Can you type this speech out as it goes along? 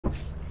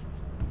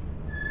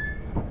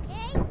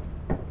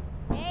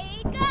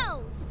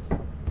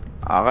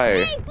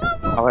Okay. Hey,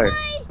 Momo Okay. boy!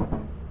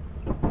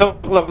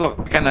 Look.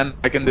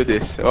 I can do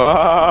this.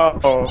 Wow.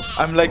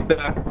 I'm like the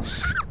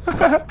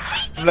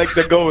I'm like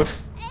the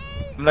ghost.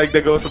 I'm like the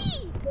Only ghost of,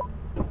 me!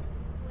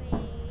 Wait.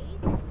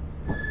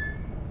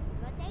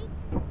 Rotate.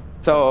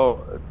 so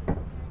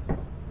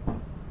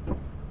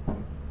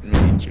let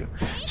me teach you.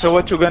 So Really?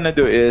 what you're gonna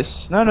do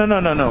is no.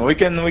 We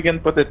can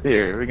put it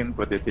here. We can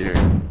put it here.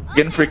 We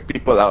can Okay. freak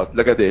people out.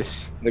 Look at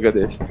this. Look at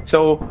this.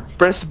 So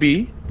press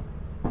B.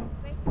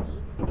 Press B.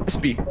 Press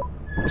B.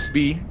 Press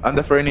B on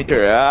the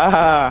furniture.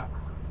 Ah.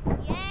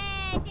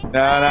 Yes, it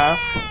No, no. works!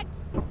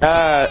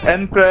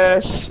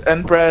 Yes!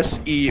 And press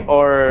E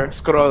or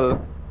scroll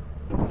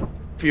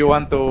if you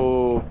want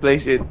to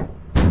place it.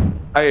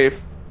 I if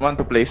you want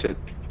to place it.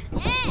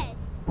 Yes!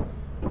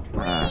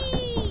 Ah.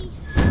 Whee!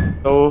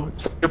 So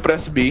you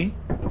press B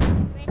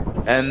Press B.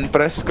 and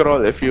press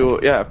scroll if you,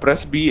 yeah,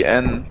 press B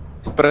and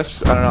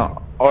press I don't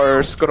know, or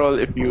Ow! scroll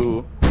if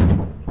you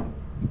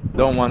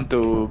don't want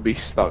to be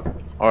stuck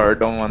or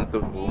don't want to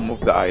And move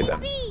the item.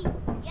 B!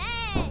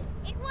 Yes!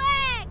 It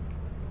worked!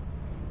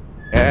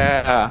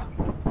 Yeah.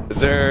 Is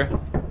there,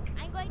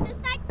 I'm going to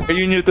start are that.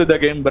 you new to the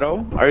game,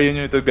 bro? Are you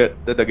new to get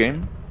to the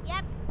game?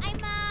 Yep, I'm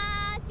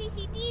a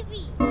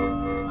CCTV.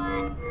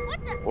 What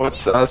the?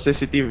 What's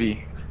CCTV?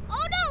 Oh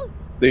no!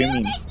 Do you 0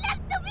 mean? days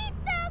left to beat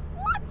the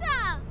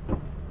quota!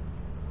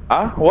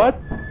 Ah, what?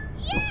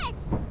 Yes!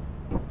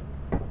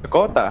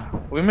 Dakota.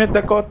 We met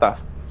Dakota.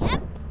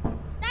 Yep!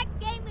 Start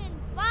game in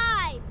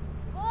 5,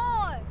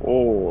 4.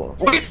 Oh.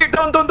 Wait,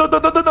 don't.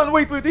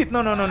 Wait.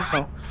 No.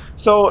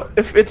 So,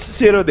 if it's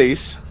 0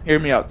 days, hear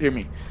me out, hear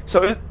me.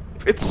 So, if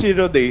it's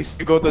 0 days,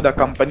 you go to the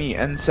company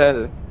and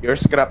sell your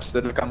scraps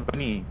to the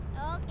company.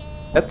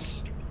 Okay.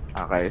 That's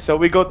okay. So,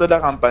 we go to the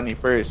company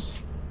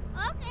first.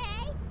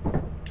 Okay.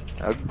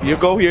 You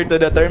go here to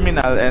the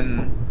terminal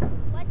and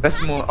What's press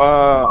happening?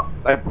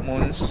 type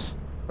moons.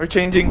 We're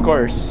changing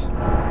course.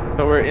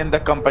 So, we're in the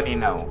company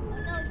now. Oh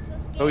no, it's so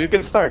So, you scary.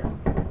 can start.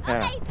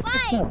 Yeah. Okay, It's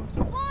 5, not.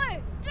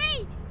 4,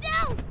 3,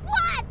 2,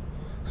 1!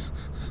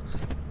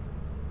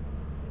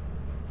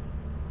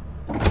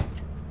 Okay.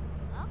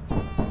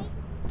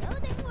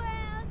 Loading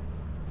world.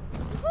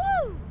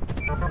 Woohoo!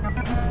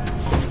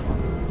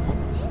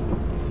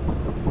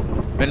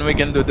 When we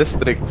can do the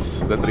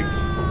tricks, Wow!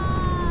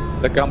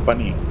 the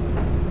company.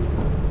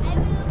 I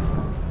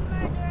will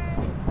murder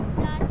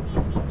the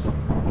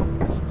CCTV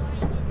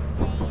monitoring its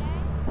player.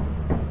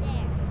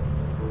 There.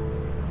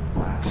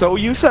 So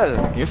you sell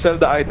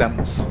the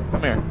items.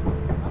 Come here.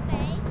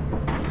 Okay.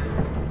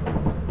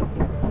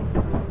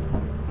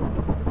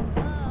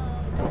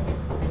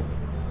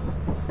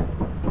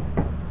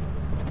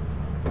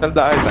 Sell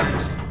the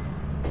items. Items?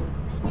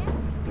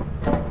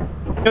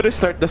 You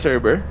restart the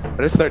server.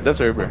 Restart the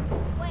server.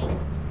 Wait.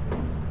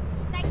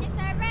 Start the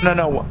server?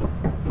 No. What?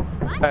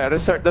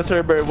 Restart the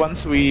server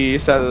once we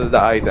sell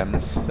the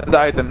items. Sell the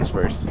items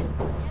first. Yep.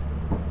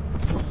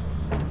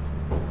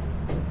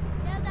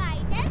 Sell the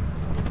items?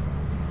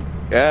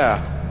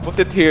 Yeah. Put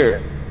it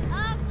here.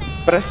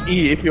 Okay. Press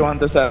E if you want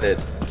to sell it.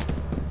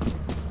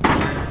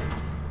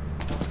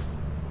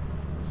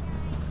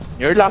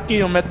 You're lucky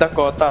you met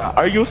Dakota.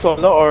 Are you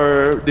solo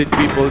or did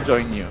people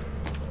join you?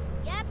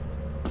 Yep.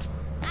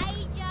 I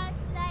just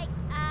like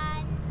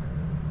an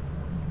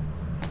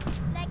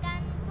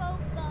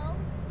pogo.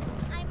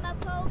 I'm a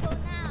pogo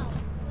now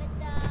with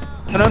the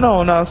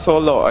No,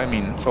 solo. I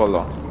mean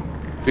solo.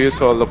 Do you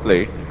solo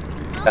play?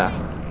 Yeah. Okay.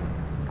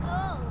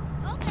 Oh,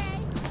 okay.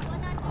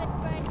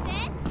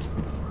 100%.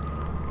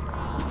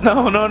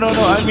 No.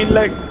 I mean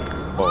like.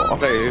 Oh,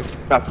 okay.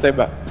 Stay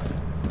back.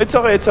 It's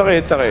okay.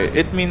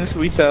 It means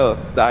we sell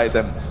the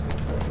items.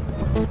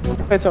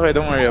 It's okay.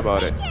 Don't worry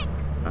about it. Magic!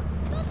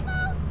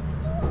 Total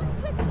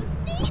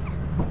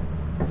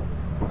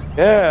 215?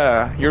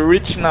 Yeah, you're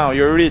rich now.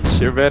 You're rich.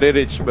 You're very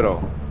rich, bro.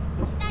 Is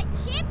that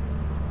cheap?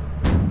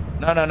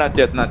 No, not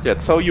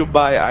yet. So you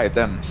buy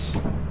items.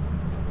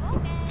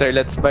 Okay. There,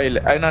 let's buy.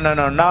 No.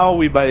 Now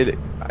we buy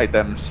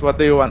items. What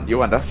do you want? You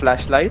want a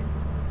flashlight?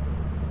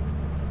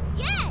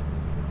 Yes!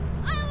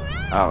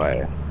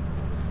 Alright! Okay.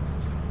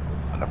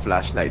 On a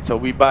flashlight. So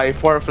we buy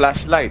 4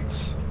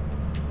 flashlights.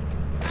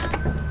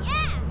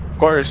 Yeah! Of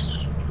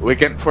course, we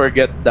can't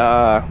forget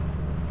the.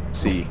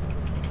 See.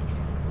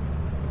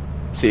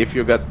 See if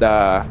you got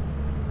the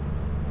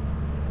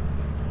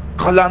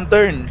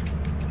lantern.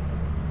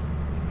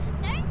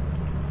 Turn?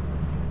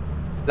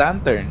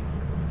 Lantern.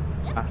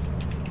 Ah,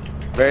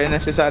 very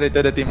necessary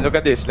to the team. Look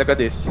at this. Wow!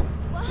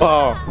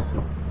 Oh,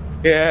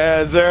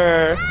 yes,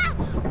 sir. Ah!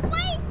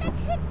 Wait, that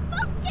hit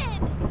pumpkin!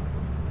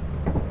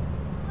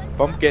 What's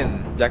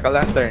Pumpkin, jack o'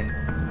 lantern.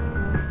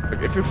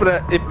 If you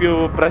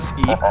press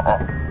E, it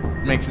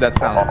makes that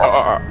sound.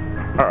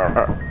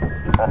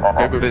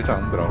 Very good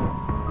sound, bro. up?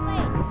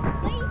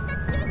 Wait, is that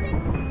music?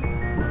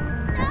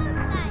 Sound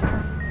like.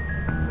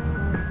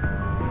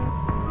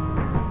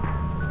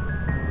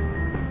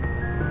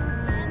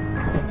 Yep, I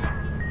like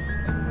this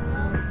music,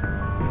 bro.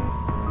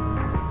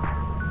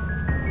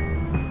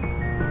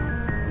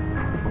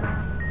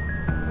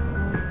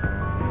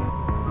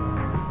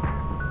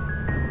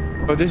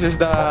 So this is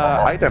the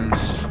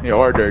items you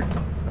ordered.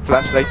 The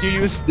flashlight. You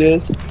use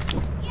this.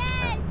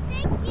 Yes,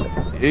 thank you.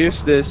 You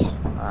use this.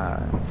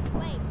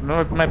 Wait.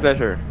 No, my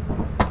pleasure.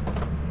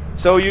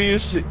 So you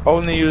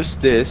only use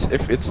this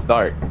if it's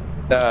dark.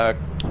 The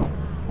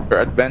for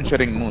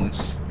adventuring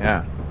moons.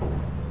 Yeah.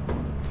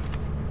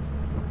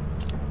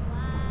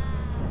 Wow.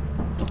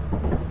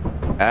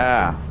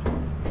 Ah.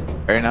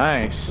 Very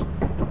nice.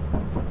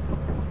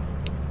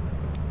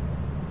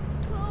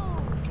 Cool.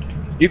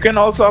 You can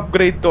also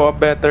upgrade to a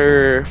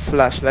better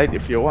flashlight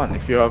if you want,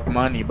 if you have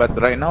money. But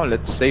right now,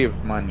 let's save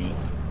money.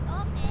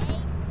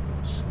 Okay.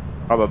 It's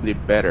probably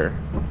better.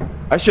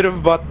 I should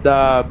have bought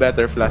the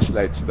better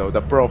flashlights though,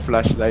 the pro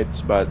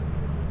flashlights. But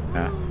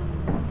yeah,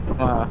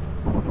 uh,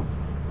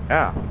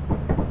 yeah,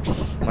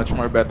 it's much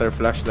more better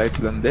flashlights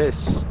than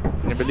this.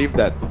 Can you believe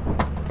that? Oh,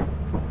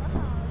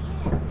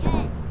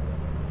 yes,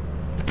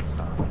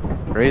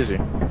 It's crazy.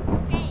 yes.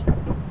 Hey.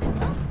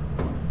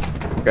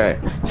 Okay,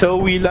 so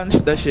we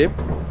launched the ship.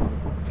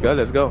 Let's go.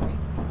 Let's go.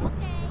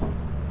 Okay.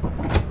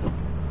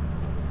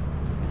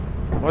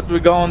 What we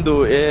gonna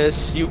do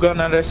is you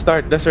gonna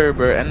restart the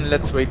server and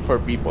let's wait for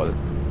people.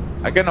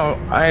 I can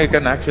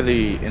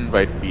actually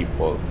invite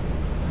people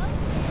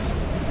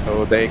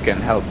so they can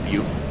help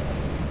you.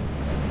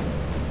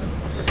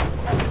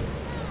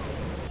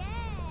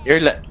 You're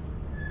like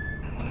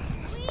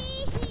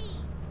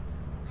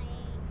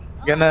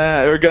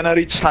we're gonna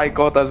reach high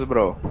quotas,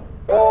 bro.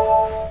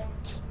 Oh no,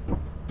 it's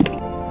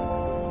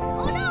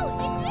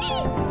me!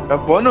 A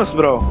bonus,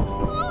 bro.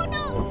 Oh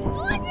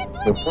no,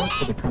 220! Report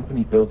to the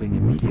company building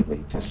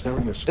immediately to sell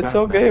your scrap It's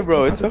okay, metal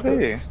bro. and It's other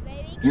okay. goods.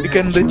 You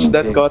can reach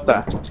that Days quota.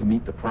 left to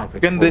meet the profit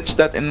You can quota. reach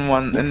that in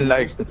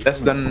like Use the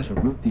less terminal than to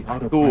route the 2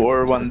 autopilot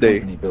or to 1 the day.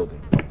 company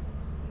building.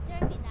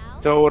 Terminal?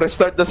 So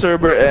restart the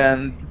server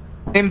and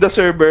name the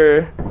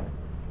server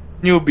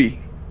newbie.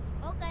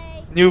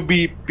 Okay.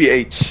 Newbie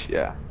PH.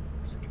 Yeah.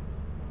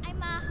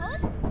 I'm a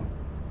host?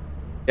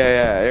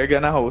 Yeah. You're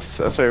gonna host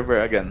a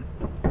server again.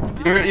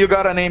 You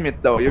gotta name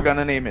it though. You're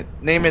gonna name it.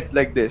 Name it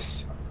like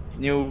this.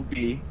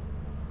 Newbie.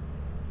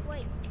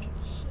 Wait,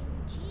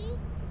 Shinji?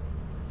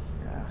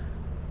 Yeah.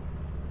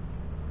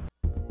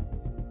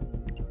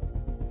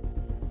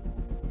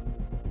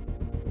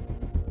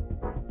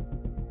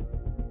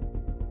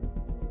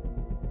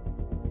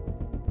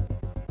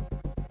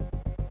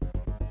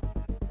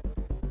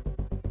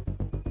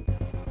 Yes.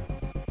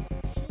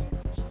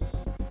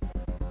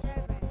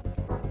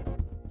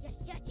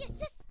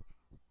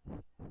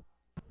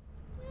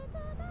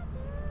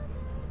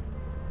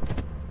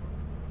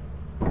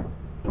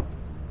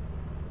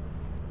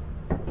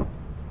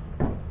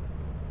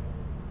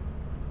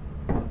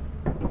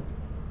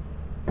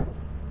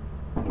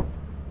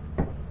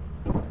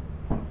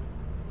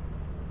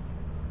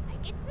 I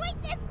can wait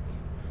it.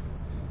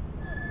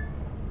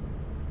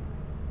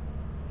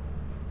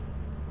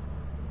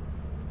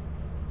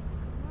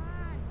 Come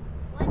on,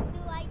 what do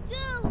I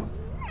do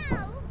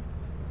now?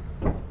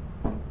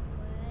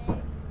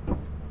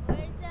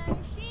 Where's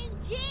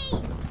Shinji?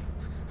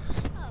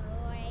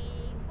 Oh, I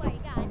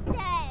forgot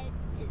that.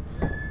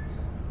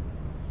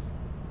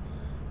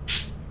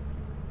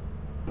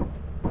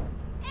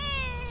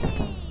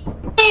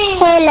 Hey!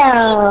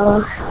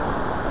 Hello.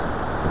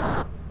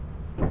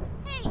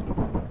 Hey!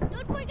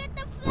 Don't forget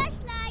the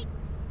flashlight.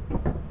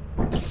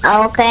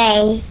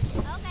 Okay. Okay.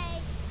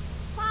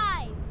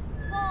 5,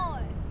 4,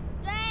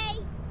 3,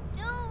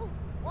 2,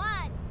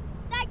 1.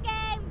 Start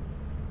game.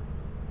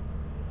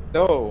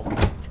 No.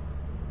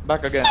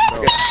 Back again,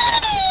 bro.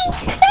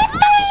 Stop it!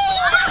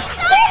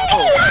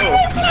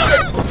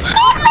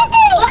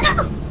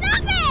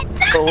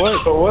 For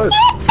what? For what?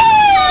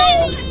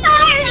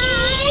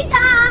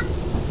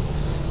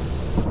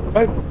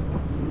 What?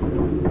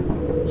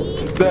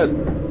 Is that?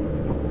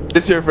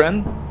 This your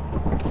friend?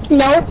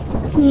 Nope.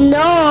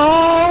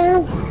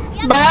 No.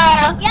 Yep.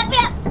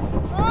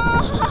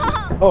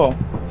 Oh, Oh.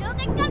 you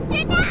can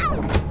capture now.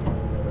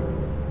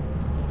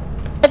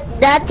 But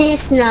that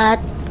is not.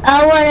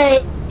 I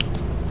wanna.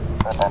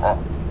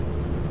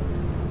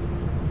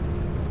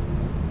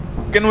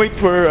 You can wait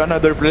for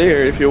another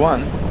player if you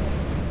want.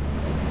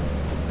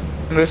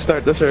 And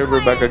restart the server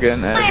back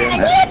again and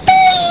again.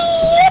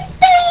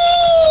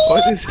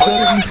 What is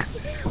that?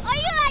 Are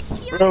you a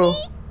cutie? Bro.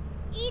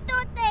 Ito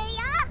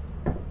Teya?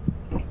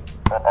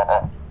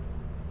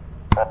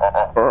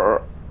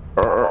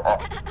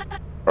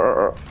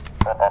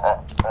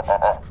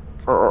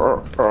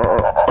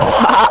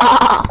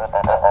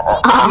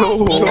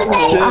 Bro,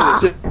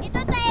 chill.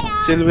 Ito Teya?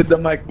 Chill with the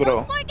mic,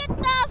 bro. Don't forget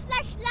the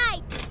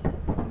flashlight.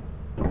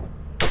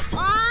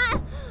 Ah!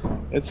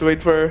 Let's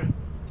wait for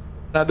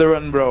another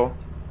one, bro.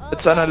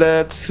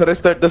 Let's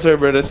restart the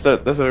server.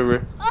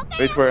 Okay.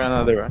 Wait for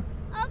another one.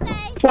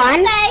 Okay.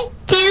 1,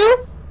 2.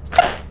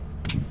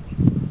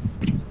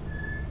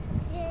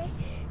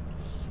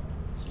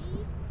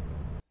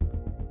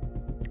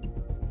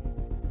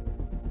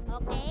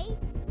 Okay.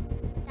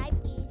 Type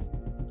is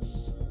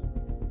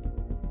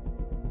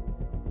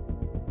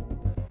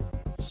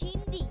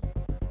Shindy.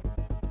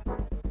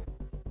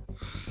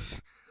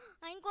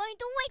 I'm going going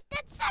to wait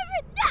that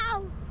server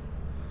now.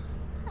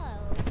 Oh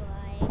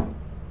boy.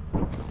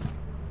 Oh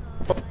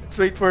boy. Let's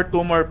wait for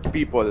two more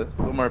people. Okay.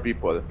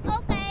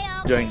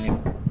 Join me.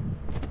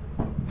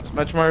 It's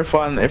much more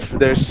fun if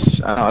there's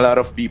a lot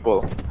of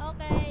people.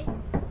 Okay.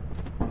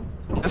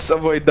 Just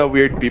avoid the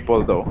weird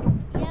people though.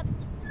 Yep.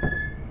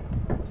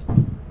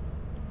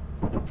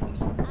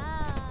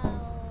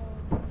 Ow.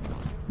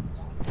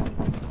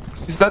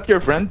 Is that your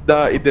friend,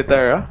 the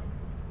Idetera?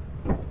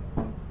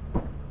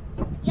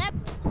 Yep.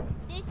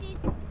 This is.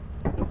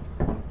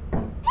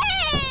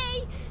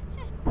 Hey!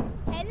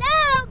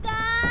 Hello,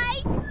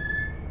 guys.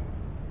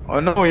 Oh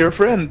no, your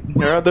friend.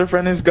 Your other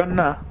friend is gone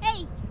na.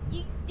 Hey, do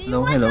you Hello,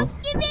 want hello. to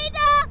give me the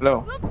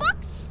Hello. Robux?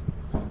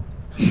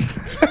 Do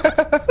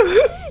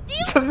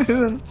you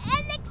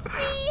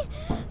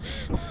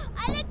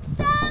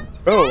Alexander?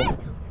 Bro,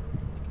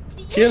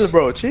 chill,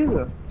 bro.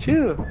 Chill.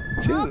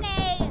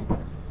 Okay.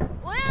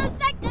 We'll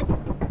start this.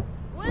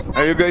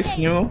 Are you the guys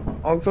game. new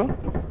also?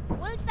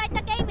 We'll start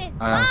the game in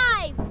Uh,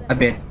 5, A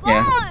bit, 4,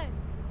 yeah.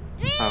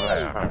 3,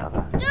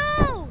 2,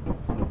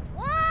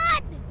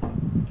 1.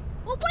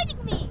 Who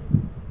pointing me?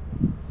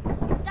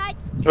 Start.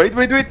 Wait.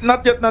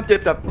 Not yet.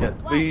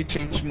 What? We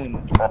change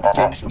moon.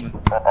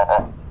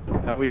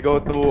 We go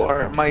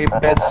to my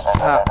best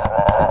snap.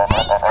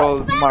 Hey, It's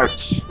called who's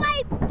March. spamming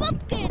my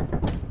pumpkin.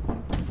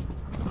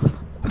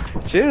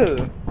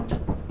 Chill.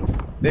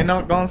 They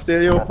not gonna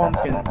steal your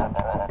pumpkin.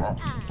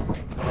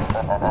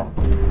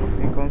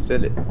 They gonna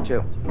steal it.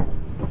 Chill.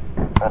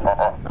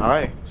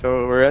 Alright,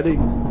 so we're ready.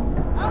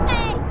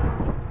 Okay.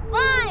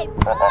 5,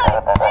 4,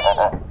 3,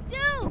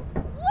 2, 1.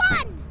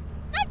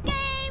 Start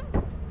game.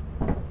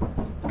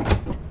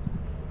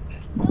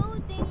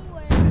 Loading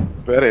word.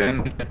 Very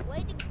Waiting.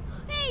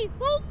 Hey,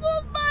 who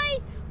moved my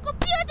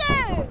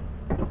computer?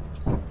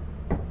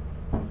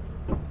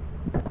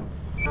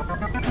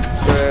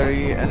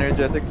 very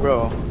energetic,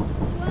 bro. Wow.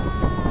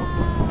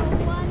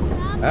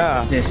 What's Ah,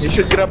 happening? This- you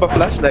should grab a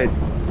flashlight.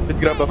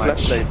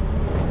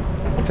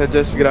 So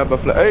just grab a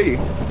Hey!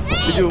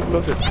 Did you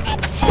close it?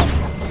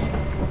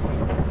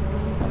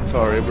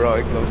 Sorry, bro,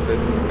 I closed it.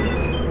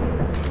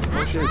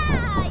 Oh shit.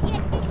 Ah,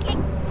 yes.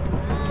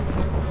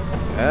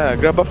 Yeah,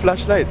 grab a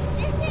flashlight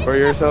This is for the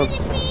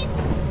yourselves. Philippines.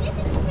 This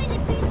is the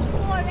Philippines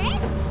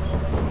forest.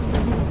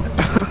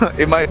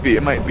 It might be.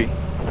 Okay.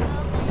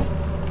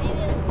 They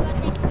will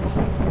protect me.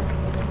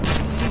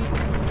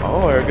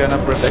 Oh, we're gonna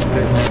protect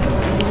it.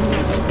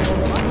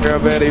 You're a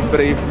very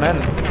brave man.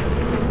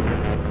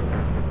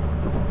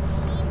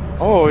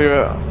 Oh,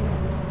 you're...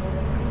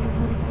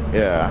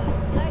 Yeah.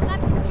 You're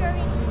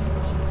capturing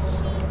this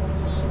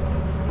Shinji.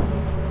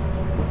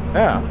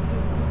 Yeah.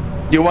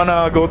 You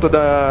wanna go to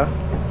the...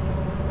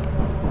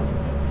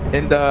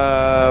 In the...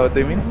 What do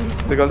you mean?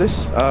 What do you call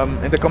this?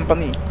 In the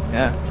company.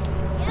 Yeah.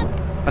 Yep.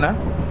 Wanna?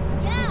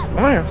 Yeah.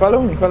 Come here, follow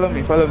me.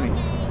 Okay.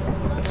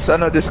 Let's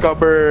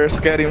discover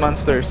scary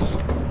monsters.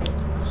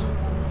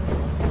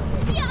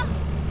 Yeah.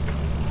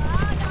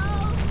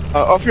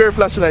 Oh Off your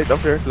flashlight.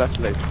 Turn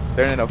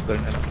it off.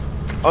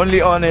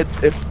 Only on it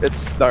if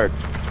it's dark.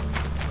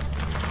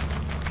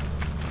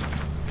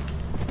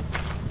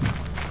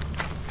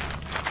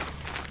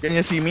 Can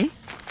you see me?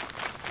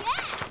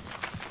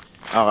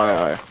 no.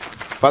 Yeah. Okay.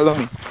 Follow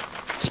me.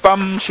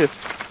 Spam shift.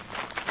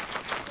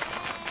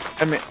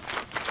 I mean,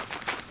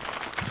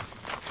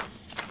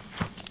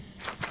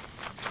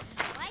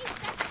 Why is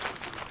that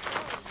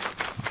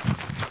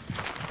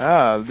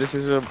something this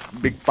is a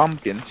big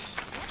pumpkins.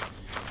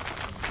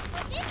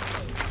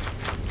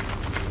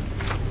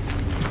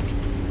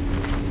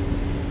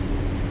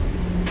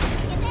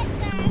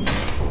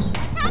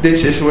 What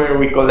is this? This is where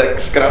we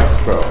collect scraps,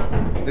 bro.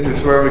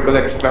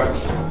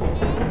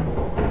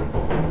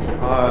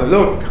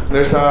 Look,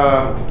 there's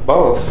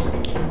balls.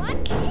 What?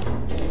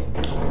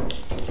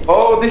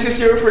 Oh, this is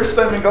your first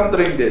time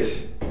encountering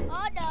this.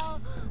 Oh no,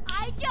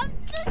 I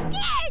jumped too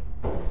scared.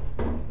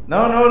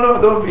 No,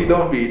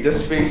 don't be.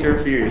 Just face your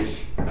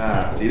fears. See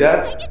I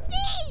that? can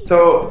see.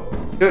 So,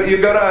 you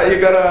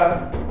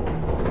gotta...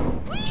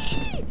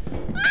 Whee!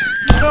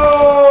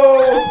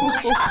 No! No!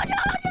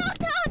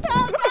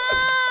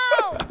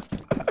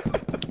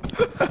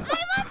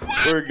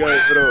 Poor guy,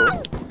 bro.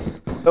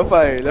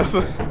 Lafay.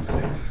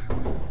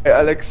 Hey,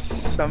 Alex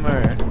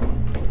Summer.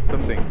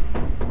 Something.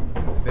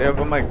 They have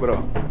a mic, bro.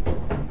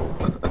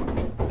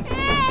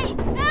 Hey,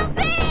 help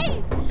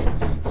me!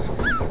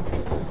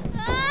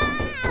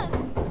 Ah!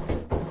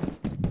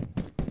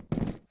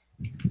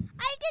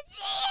 I can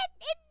see it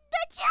in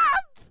the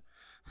jump.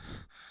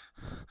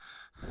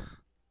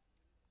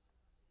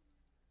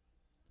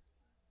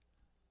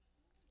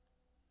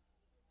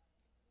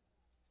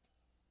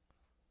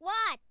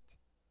 What?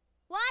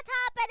 What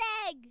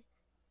happening?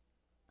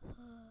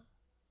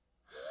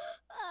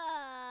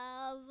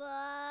 Oh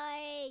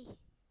boy.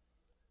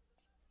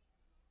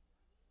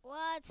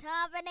 What's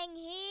happening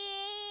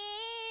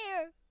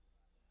here?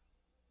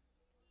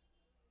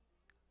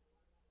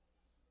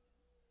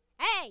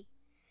 Hey!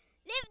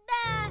 Leave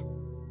the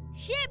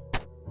ship!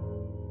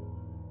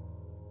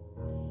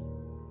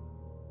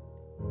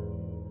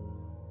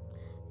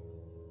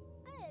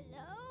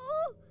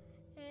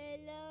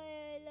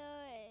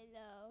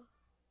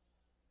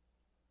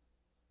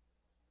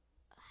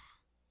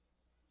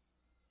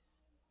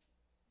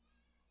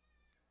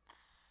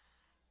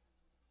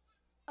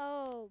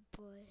 Oh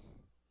boy.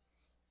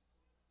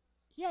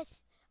 Yes.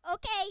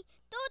 Okay.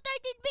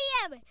 2:13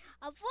 p.m.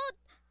 A vote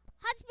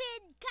has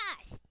been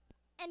cast,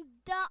 and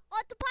the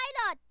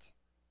autopilot